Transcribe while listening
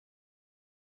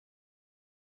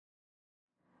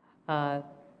Uh,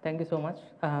 Thank you so much.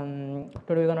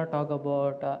 Today we're going to talk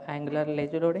about Angular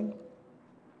lazy loading.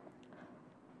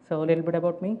 So a little bit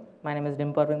about me. My name is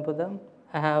Dimpu.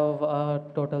 I have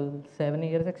total 7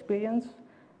 years experience.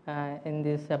 In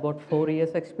this, about 4 years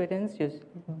experience,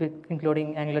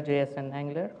 including AngularJS and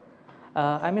Angular.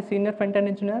 I'm a senior front-end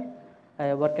engineer.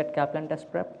 I work at Kaplan Test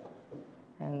Prep.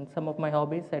 And some of my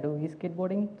hobbies, I do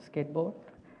e-skateboarding, skateboard,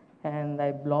 and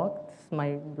I blog. This is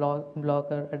my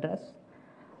blogger address.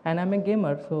 And I'm a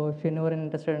gamer, so if you're never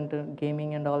interested in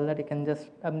gaming and all that, you can just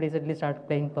recently start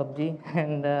playing PUBG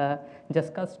and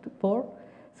just cast 4.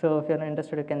 So if you're not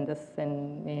interested, you can just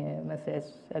send me a message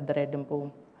at the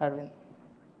Dimpu Aravind.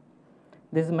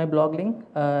 This is my blog link.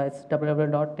 It's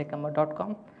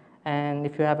www.techamba.com. And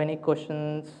if you have any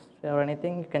questions or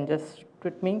anything, you can just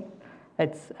tweet me.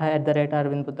 It's at the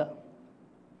Aravind Buddha.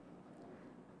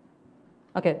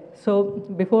 Okay, so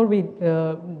before we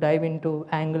dive into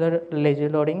Angular lazy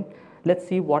loading, let's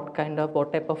see what type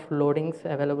of loadings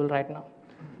available right now.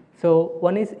 So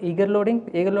one is eager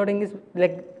loading. Eager loading is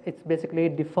like it's basically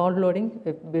default loading.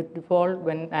 Default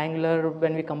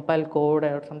when we compile code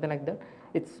or something like that,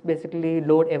 it's basically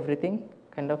load everything.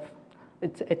 Kind of,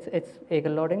 it's eager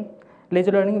loading.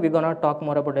 Lazy loading, we're gonna talk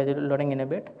more about lazy loading in a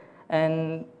bit.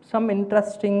 And some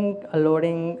interesting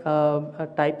loading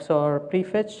types are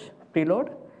prefetch,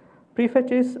 preload.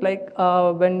 Prefetch is like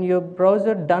when your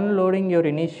browser done loading your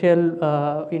initial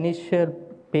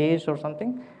page or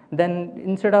something, then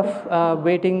instead of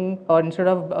waiting or instead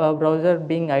of browser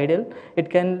being idle, it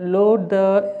can load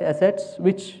the assets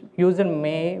which user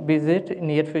may visit in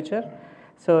near future.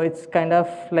 So it's kind of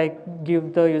like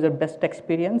give the user best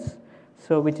experience.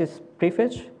 So which is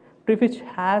prefetch. Prefetch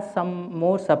has some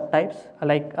more subtypes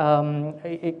like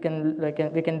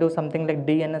we can do something like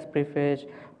DNS prefetch,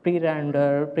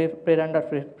 pre-render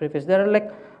prefetch. There are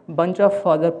like bunch of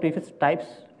other prefetch types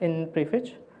in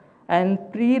prefetch, and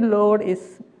preload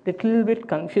is little bit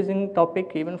confusing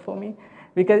topic even for me,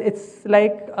 because it's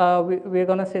like we're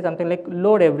gonna say something like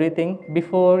load everything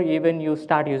before even you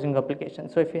start using the application.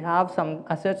 So if you have some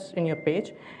assets in your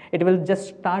page, it will just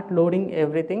start loading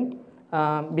everything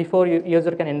before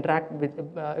user can interact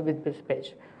with this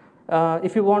page.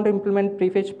 If you want to implement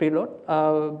prefetch preload,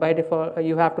 by default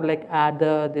you have to like add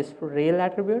this rel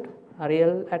attribute,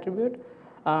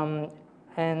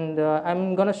 and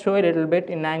I'm gonna show a little bit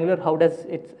in Angular how is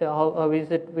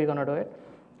it we're gonna do it.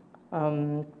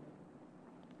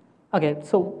 Okay,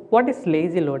 so what is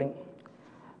lazy loading?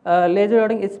 Lazy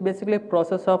loading is basically a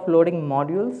process of loading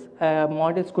modules.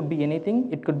 Modules could be anything.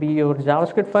 It could be your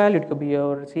JavaScript file, it could be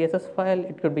your CSS file,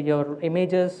 it could be your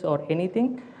images or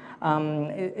anything.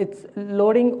 It's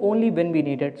loading only when we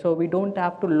need it. So we don't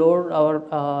have to load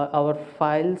our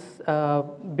files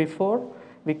before.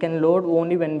 We can load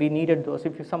only when we needed those.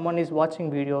 If someone is watching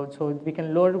video, so we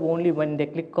can load only when they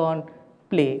click on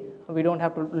play. We don't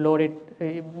have to load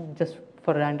it just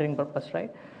for rendering purpose,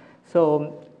 right?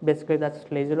 So basically that's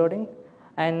lazy loading.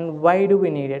 And why do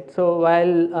we need it? So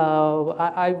while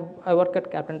I work at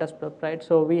Kaplan Test Prep, right?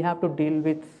 So we have to deal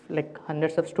with like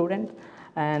hundreds of students,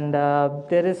 and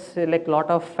there is like lot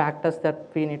of factors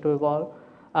that we need to evolve.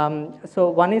 So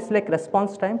one is like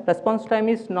response time. Response time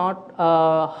is not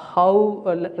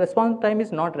response time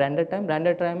is not render time.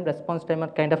 Render time, response time are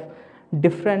kind of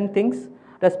different things.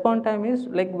 Response time is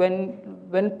like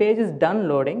when page is done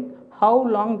loading, how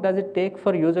long does it take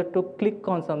for user to click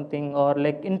on something or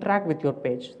like interact with your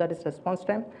page? That is response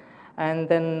time. And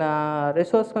then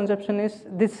resource consumption is,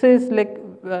 this is like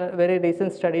very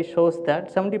recent study shows that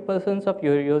 70% of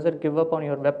your user give up on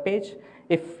your web page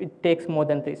if it takes more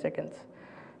than 3 seconds.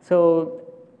 So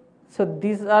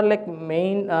these are like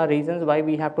main reasons why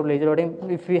we have to lazy loading.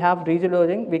 If we have lazy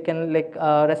loading, we can like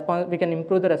we can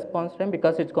improve the response time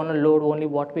because it's going to load only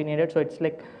what we needed. So it's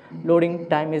like loading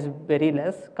time is very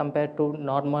less compared to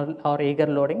normal or eager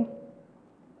loading.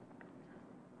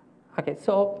 Okay,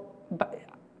 so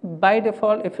by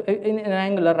default, if in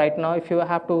Angular right now, if you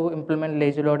have to implement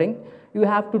lazy loading, you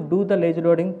have to do the lazy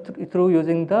loading through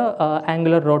using the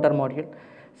Angular router module.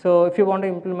 So if you want to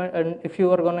implement, if you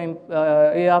are going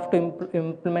to, you have to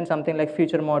implement something like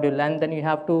future module, and then you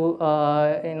have to,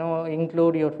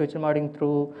 include your future module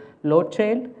through load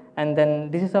child, and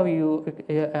then this is how you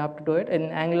have to do it.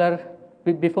 In Angular,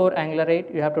 before Angular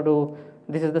 8, you have to do,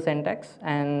 this is the syntax,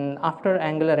 and after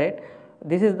Angular 8,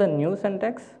 this is the new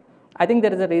syntax. I think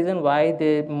there is a reason why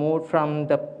they moved from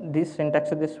this syntax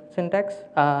to this syntax.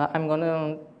 I'm going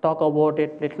to talk about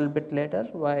it a little bit later,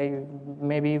 why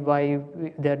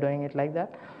they're doing it like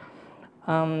that.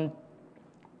 And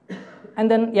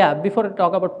then, before I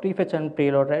talk about prefetch and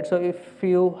preload, right? So if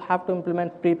you have to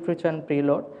implement prefetch and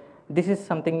preload, this is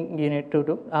something you need to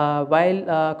do. While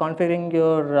configuring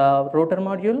your router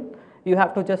module, you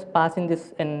have to just pass in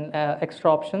this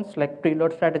extra options like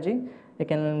preload strategy. You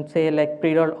can say like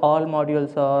preload all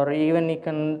modules, or even you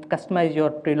can customize your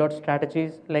preload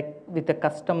strategies like with a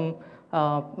custom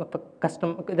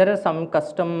there are some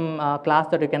custom class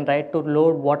that you can write to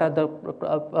load what are the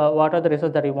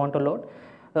resources that you want to load.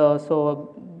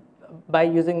 So by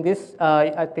using this,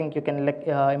 I think you can like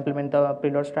implement the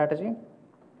preload strategy.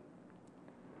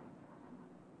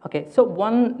 Okay, so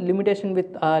one limitation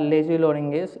with lazy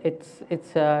loading is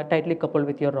it's tightly coupled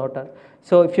with your router.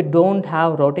 So if you don't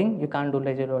have routing, you can't do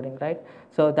lazy loading, right?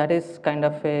 So that is kind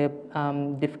of a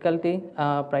difficulty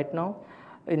right now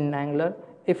in Angular.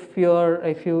 If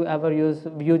you ever use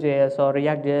Vue.js or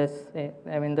React.js,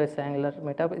 I mean this Angular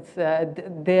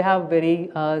meetup, they have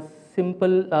very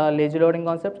simple lazy loading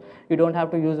concepts. You don't have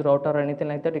to use router or anything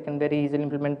like that. You can very easily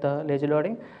implement the lazy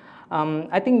loading.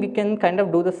 I think we can kind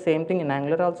of do the same thing in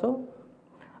Angular also.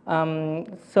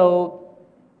 So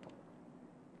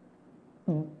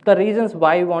the reasons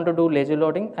why we want to do lazy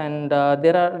loading, and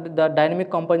the dynamic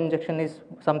component injection is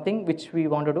something which we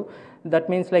want to do. That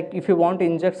means like if you want to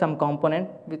inject some component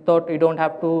you don't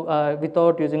have to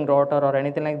without using router or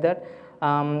anything like that.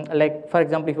 Like for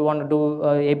example, if you want to do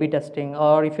A/B testing,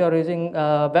 or if you are using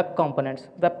web components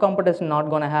is not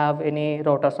going to have any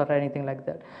routers or anything like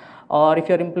that. Or if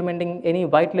you're implementing any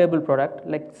white label product,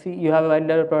 like see you have a white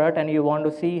label product and you want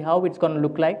to see how it's going to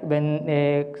look like when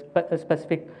a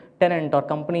specific tenant or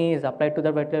company is applied to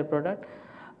the white label product.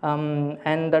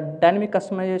 And the dynamic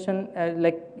customization,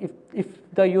 like if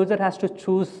the user has to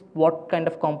choose what kind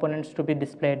of components to be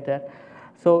displayed there.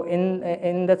 So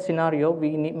in that scenario,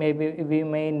 we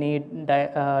may need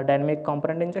dynamic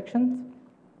component injections.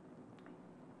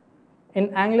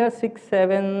 In Angular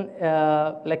 6.7,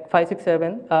 like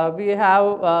 5.6.7, we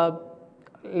have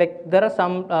like there are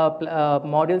some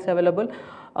modules available.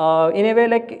 In a way,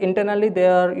 like internally they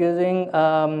are using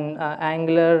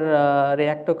Angular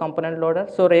reactive component loader.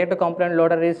 So reactive component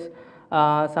loader is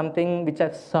something which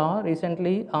I saw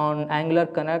recently on Angular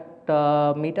Connect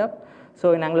meetup.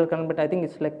 So in Angular Connect, I think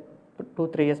it's like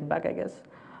 2-3 years back, I guess.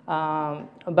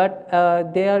 But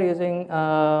they are using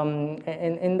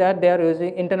in that they are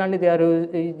using internally they are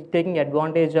taking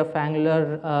advantage of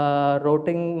Angular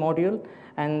routing module,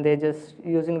 and they just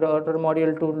using router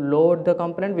module to load the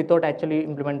component without actually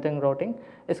implementing routing.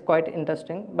 It's quite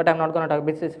interesting, but I'm not going to talk.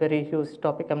 This is very huge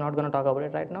topic. I'm not going to talk about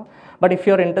it right now. But if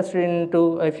you're interested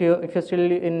into if you're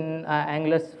still in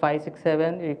Angular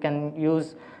 5.6.7, you can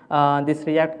use this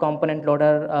React component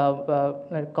loader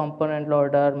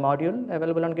module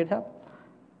available on GitHub.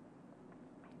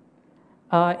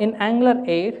 In Angular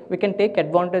 8, we can take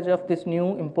advantage of this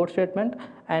new import statement.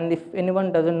 And if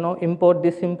anyone doesn't know import,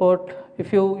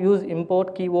 if you use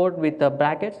import keyword with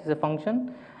brackets, is a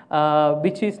function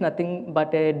which is nothing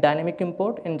but a dynamic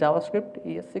import in JavaScript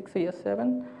ES6,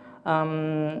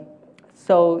 ES7.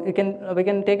 So we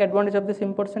can take advantage of this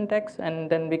import syntax, and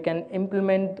then we can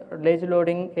implement lazy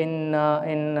loading in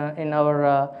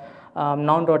our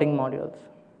non-routing modules.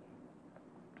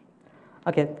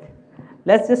 Okay,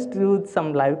 let's just do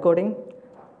some live coding.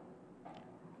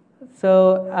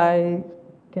 So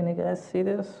can you guys see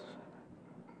this?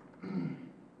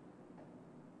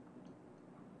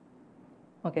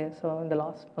 Okay, so in the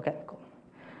last, okay, cool.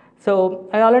 So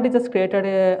I already just created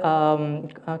a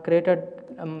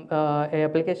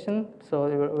application, so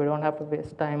we don't have to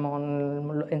waste time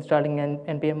on installing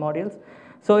npm modules.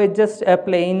 So it's just a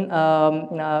plain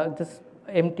just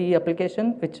empty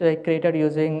application which I created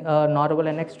using Narwhal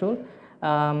NX tool.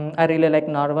 I really like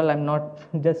Narwhal. I'm not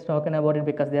just talking about it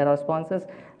because they are our sponsors.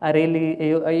 I really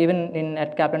even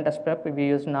at Kaplan Test Prep we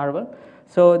use Narwhal.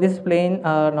 So this is plain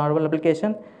Narwhal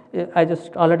application. I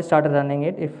just already started running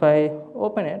it. If I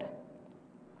open it,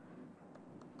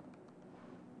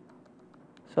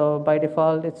 so by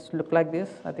default it's look like this.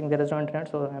 I think there is no internet,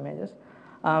 so images.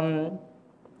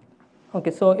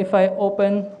 Okay, so if I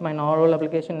open my Narwhal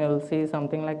application, you will see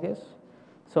something like this.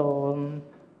 So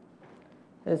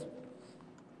it's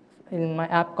in my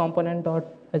app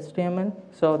component.html.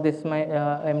 So this is my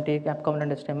empty app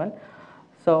component.html.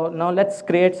 So now let's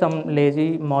create some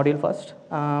lazy module first.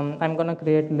 I'm going to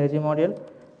create lazy module.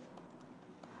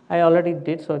 I already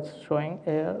did, so it's showing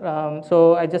here.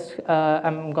 So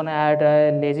I'm going to add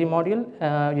a lazy module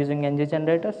using ng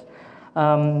generators,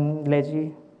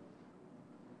 lazy,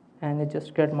 and it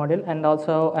just create module. And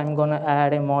also I'm going to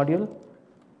add a module,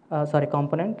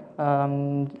 component.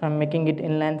 I'm making it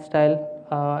inline style,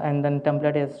 and then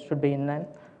template should be inline.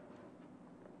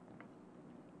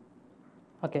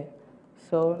 Okay.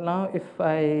 So now if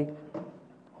I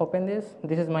open this.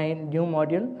 This is my new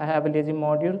module. I have a lazy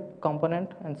module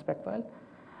component and spec file.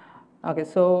 Okay,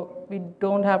 so we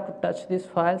don't have to touch these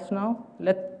files now.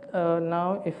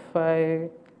 Now if I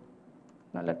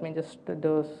now let me just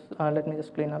do let me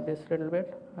just clean up this a little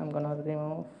bit. I'm gonna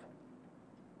remove.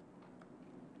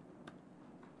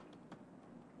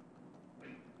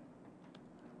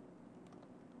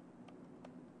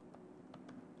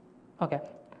 Okay,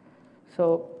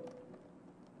 so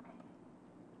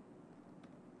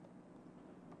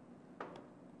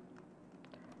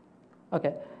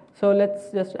okay, so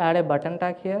let's just add a button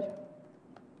tag here.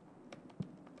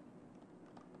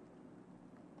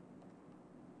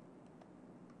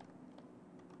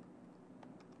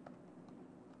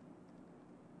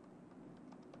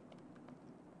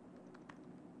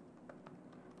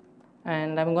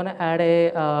 And I'm going to add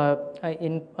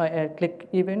a click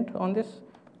event on this.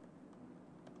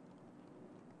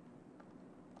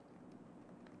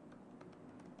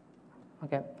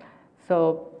 Okay,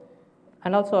 so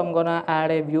and also I'm going to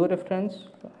add a view reference.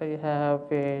 I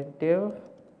have a div,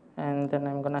 and then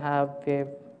I'm going to have a.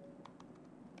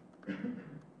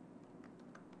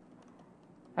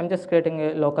 I'm just creating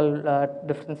a local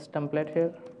difference template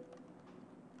here.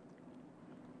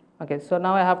 Okay, so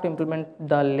now I have to implement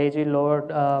the lazy load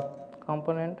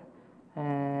component,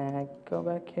 and go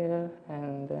back here,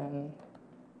 and then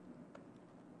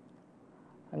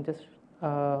I'm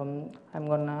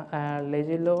gonna add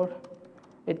lazy load.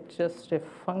 It's just a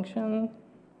function.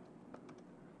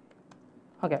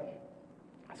 Okay,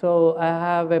 so I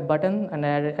have a button, and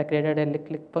I created a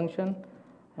click function,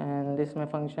 and this is my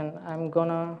function. I'm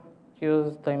gonna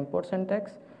use the import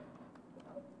syntax.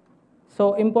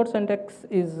 So import syntax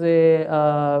is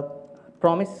a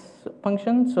promise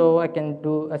function, so I can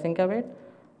do async await.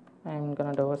 I'm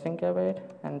gonna do async await,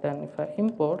 and then if I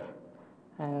import,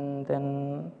 and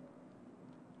then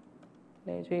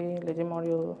lazy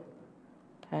module,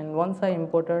 and once I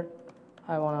imported,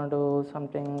 I want to do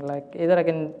something like either I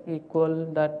can equal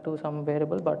that to some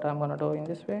variable, but I'm gonna do in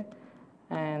this way,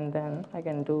 and then I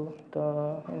can do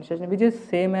the initialization, which is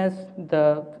same as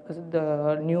the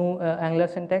new Angular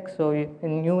syntax. So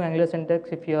in new Angular syntax,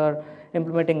 if you are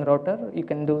implementing router, you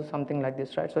can do something like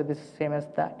this, right? So this is same as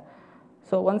that.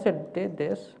 So once I did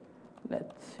this,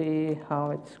 let's see how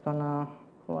it's gonna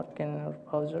work in our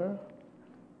browser.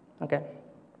 Okay,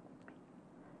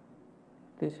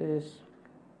 this is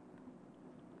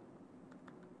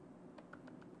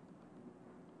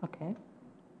okay,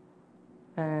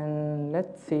 and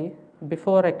let's see.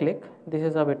 Before I click, this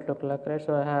is how it look like, right?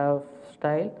 So I have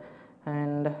style,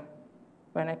 and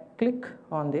when I click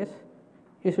on this,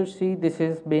 you should see this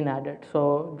is been added.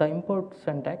 So the import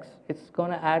syntax, it's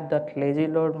gonna add that lazy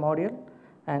load module,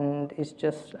 and it's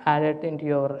just added into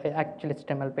your actual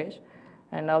HTML page.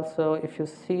 And also if you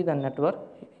see the network,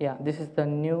 yeah, this is the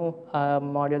new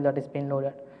module that is being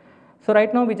loaded. So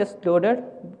right now we just loaded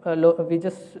loaded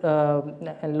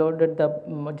the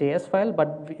JS file,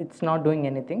 but it's not doing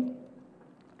anything.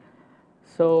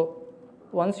 So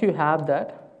once you have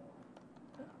that,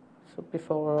 so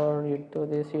before you do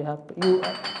this, you have to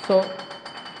so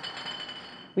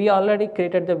we already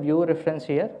created the view reference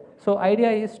here. So idea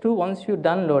is to, once you're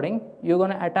done loading, you're going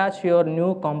to attach your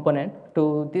new component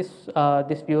to this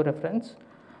this view reference,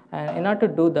 and in order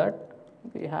to do that,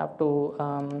 we have to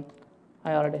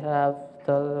I already have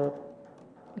those.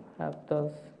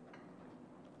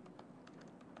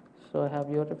 So I have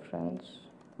view reference,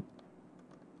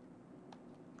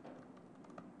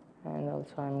 and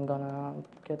also I'm gonna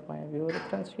get my view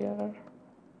reference here.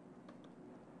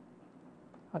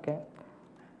 Okay,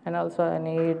 and also I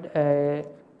need a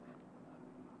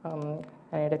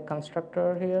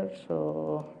constructor here.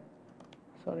 So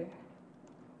sorry.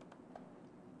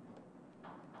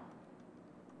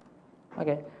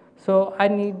 Okay, so I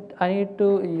need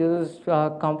to use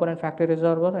component factory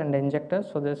resolver and injector.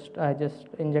 So I just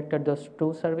injected those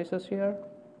two services here,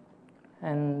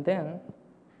 and then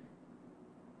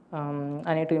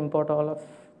I need to import all of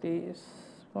these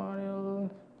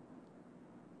modules.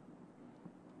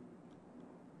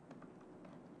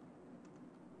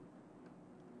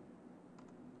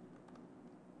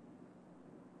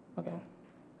 Okay,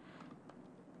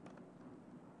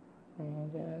 let me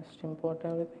just import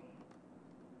everything.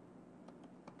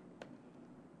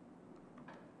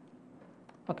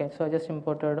 Okay, so I just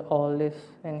imported all this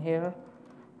in here,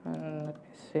 and let me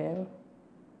save.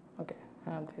 Okay,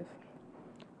 I have this.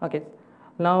 Okay,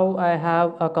 now I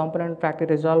have a component factory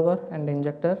resolver and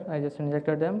injector. I just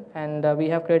injected them, and we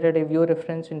have created a view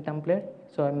reference in template.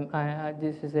 So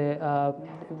this is a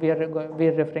we are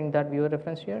referring that view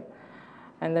reference here,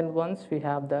 and then once we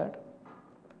have that,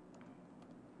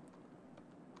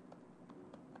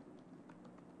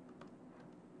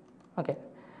 Okay,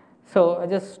 so I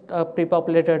just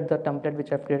pre-populated the template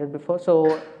which I've created before.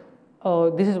 So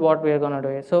this is what we are going to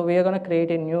do. So we are going to create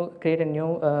a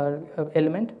new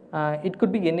element. It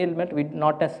could be any element,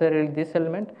 not necessarily this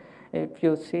element. If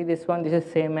you see this one, this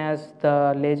is same as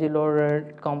the lazy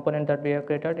loader component that we have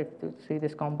created. If you see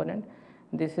this component,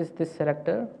 this is this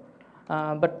selector,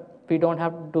 but we don't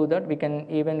have to do that. We can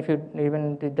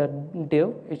even did the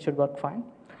div, it should work fine.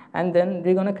 And then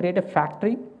we're going to create a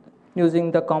factory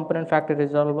using the component factory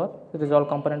resolve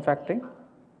component factory,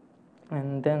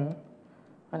 and then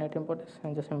I need to import this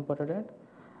and just imported it.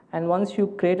 And once you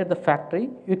created the factory,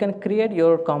 you can create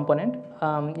your component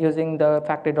using the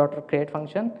factory.create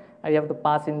function. You have to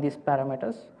pass in these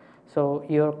parameters. So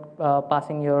you're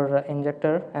passing your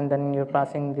injector, and then you're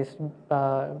passing this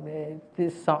I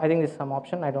think this is some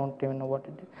option, I don't even know what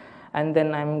it is. And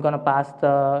then I'm going to pass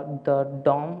the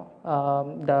DOM,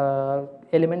 the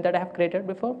element that I have created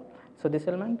before, so this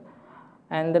element.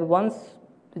 And then once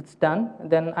it's done,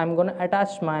 then I'm going to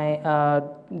attach my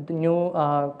new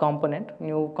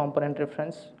component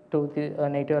reference to the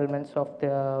native elements of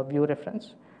the view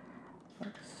reference.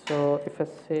 So if I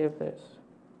save this,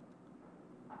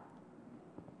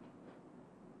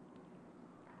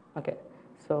 okay,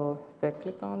 so if I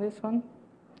click on this one,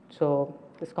 so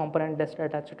this component just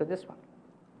attached to this one.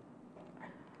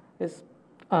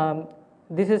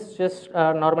 This is just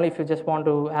normally if you just want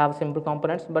to have simple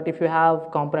components, but if you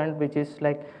have component which is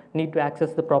like need to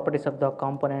access the properties of the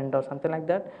component or something like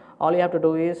that, all you have to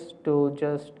do is to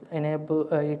just enable,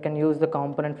 you can use the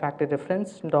component factory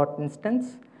reference dot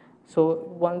instance. So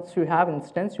once you have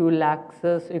instance, you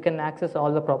can access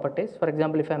all the properties. For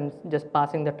example, if I'm just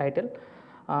passing the title,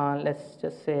 let's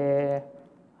just say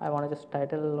I want to just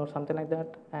title or something like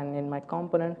that, and in my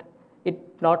component, it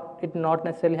not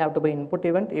necessarily have to be input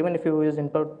event. Even if you use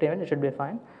input event, it should be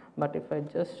fine. But if I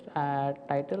just add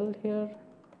title here,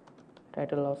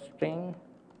 title of string,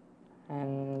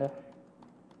 and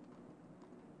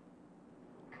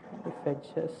if I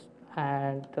just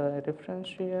add the reference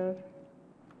here,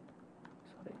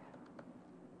 sorry,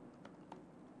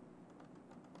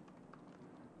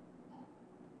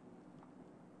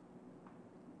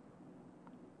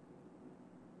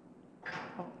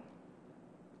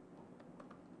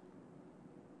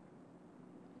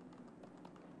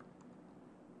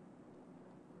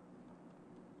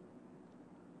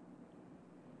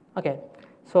 okay,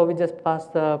 so we just pass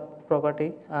the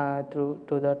property to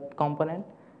that component.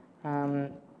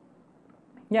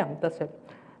 Yeah, that's it.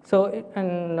 So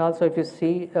and also if you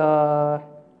see,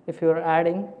 if you're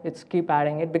adding, it's keep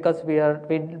adding it, because we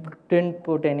didn't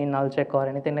put any null check or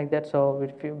anything like that. So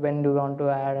when do you want to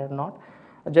add or not?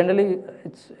 Generally,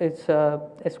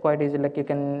 it's quite easy. Like you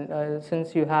can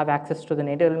since you have access to the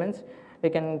native elements, we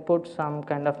can put some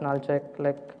kind of null check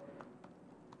like.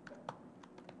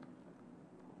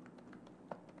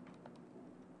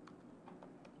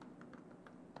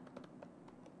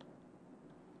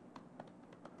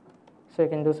 So you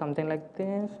can do something like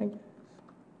this.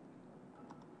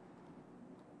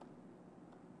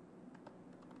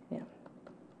 Yeah.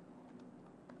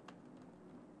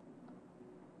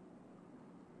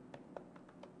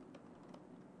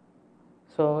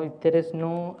 So if there is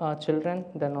no children,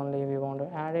 then only we want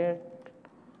to add it.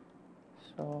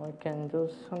 So I can do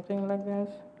something like this.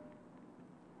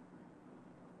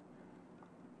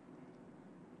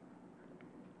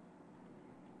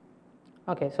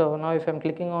 Okay, so now if I'm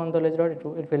clicking on the ledger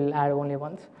dot, it will add only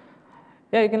once.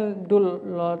 Yeah, you can do a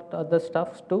lot other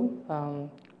stuff too,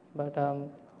 but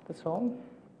that's all.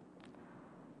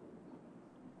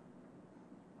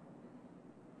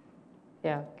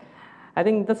 Yeah, I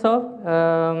think that's all.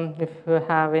 If you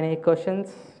have any questions,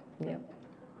 yeah.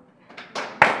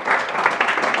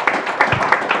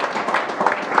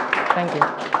 Thank you.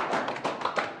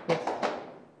 Yes.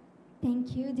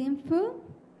 Thank you, Dimpu.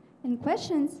 Any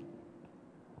questions?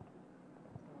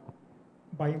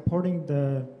 By importing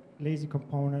the lazy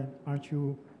component, aren't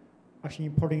you actually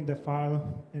importing the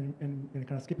file and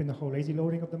kind of skipping the whole lazy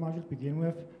loading of the module to begin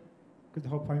with? Because the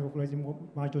whole point of lazy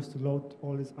module is to load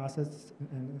all these assets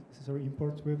and necessary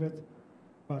imports with it.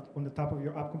 But on the top of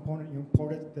your app component, you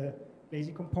imported the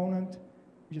lazy component,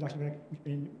 which is actually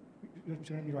going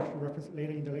to be referenced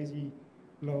later in the lazy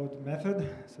load method.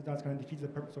 So that's going to defeat the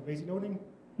purpose of lazy loading.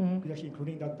 Mm-hmm. You're actually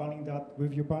including that, bundling that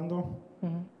with your bundle.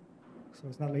 Mm-hmm. So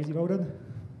it's not lazy loaded.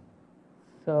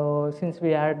 So since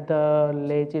we add the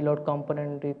lazy load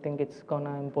component, do you think it's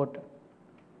gonna import?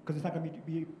 Because it's not going to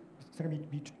be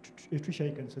tree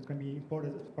shaken, so it's going to be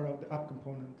imported as part of the app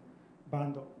component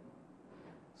bundle.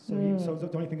 So, so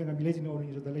the only thing going to be lazy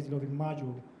loading is the lazy loading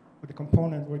module, but the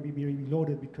component will be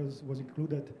reloaded because it was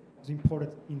included is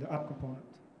imported in the app component.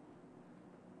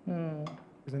 Hmm.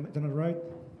 Is that not right?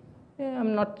 Yeah,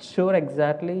 I'm not sure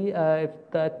exactly if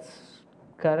that's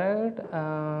correct.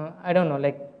 I don't know,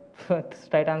 like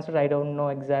straight answer, I don't know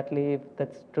exactly if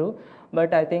that's true.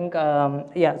 But I think,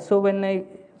 yeah, so when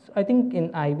I think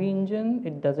in IV engine,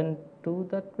 it doesn't do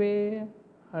that way.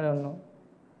 I don't know.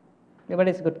 Yeah, but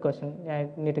it's a good question. Yeah, I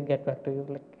need to get back to you.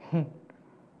 Like,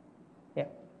 yeah.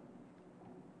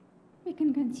 We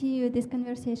can continue this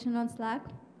conversation on Slack.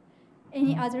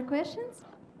 Any other questions?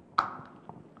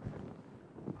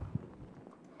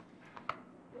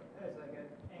 As like an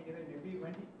Angular newbie,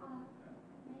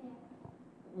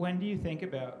 when do you think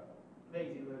about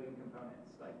lazy loading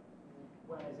components? Like,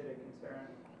 when is it a concern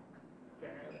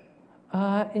generally?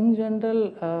 In general,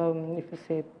 if you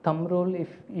say thumb rule, if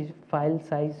file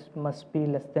size must be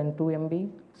less than 2 MB,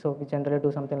 so we generally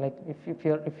do something like if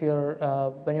you're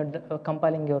when you're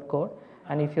compiling your code,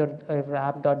 and if your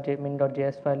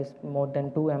app.min.js file is more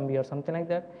than 2 MB or something like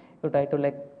that, you try to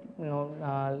like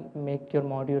make your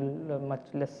module much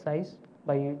less size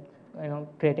by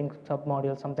creating sub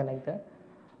modules, something like that.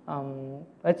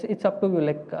 It's up to you,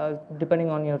 like depending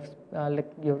on your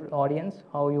like your audience,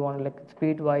 how you want, like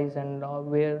speed wise and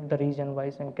where the region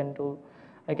wise, and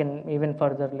I can even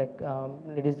further like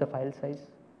reduce the file size.